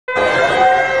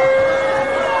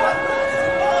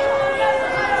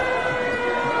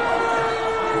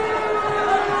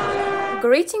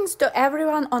to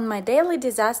everyone on my daily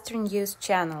disaster news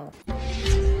channel.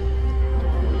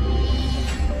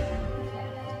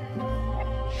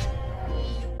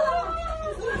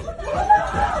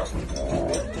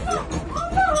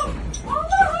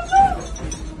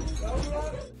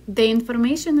 The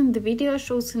information in the video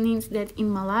shows an incident in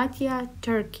Malatya,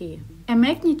 Turkey. A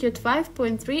magnitude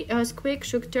 5.3 earthquake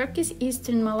shook Turkey's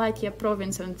eastern Malatya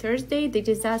province on Thursday, the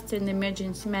Disaster and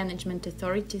Emergency Management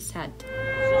Authority said.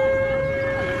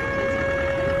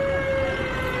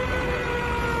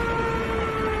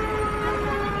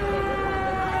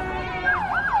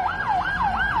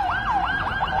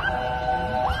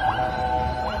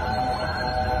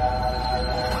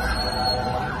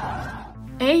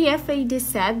 AFAD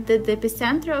said that the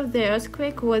epicenter of the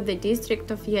earthquake was the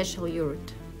district of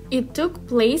Yeshilyurt. It took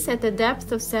place at a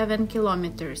depth of 7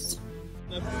 kilometers.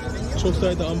 Çok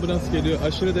sayıda ambulans geliyor.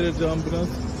 Aşırı derece ambulans.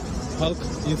 Halk,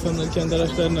 insanlar kendi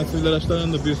araçlarından, sivil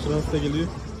araçlarından da bir sürü hasta geliyor.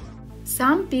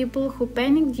 Some people who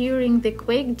panicked during the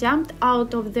quake jumped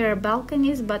out of their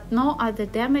balconies, but no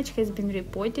other damage has been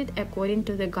reported, according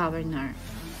to the governor.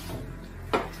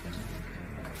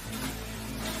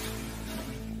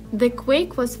 The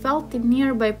quake was felt in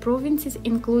nearby provinces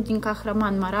including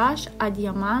Kahramanmaraş,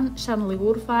 Adıyaman,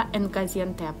 Şanlıurfa and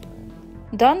Gaziantep.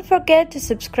 Don't forget to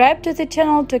subscribe to the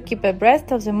channel to keep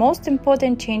abreast of the most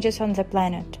important changes on the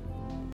planet.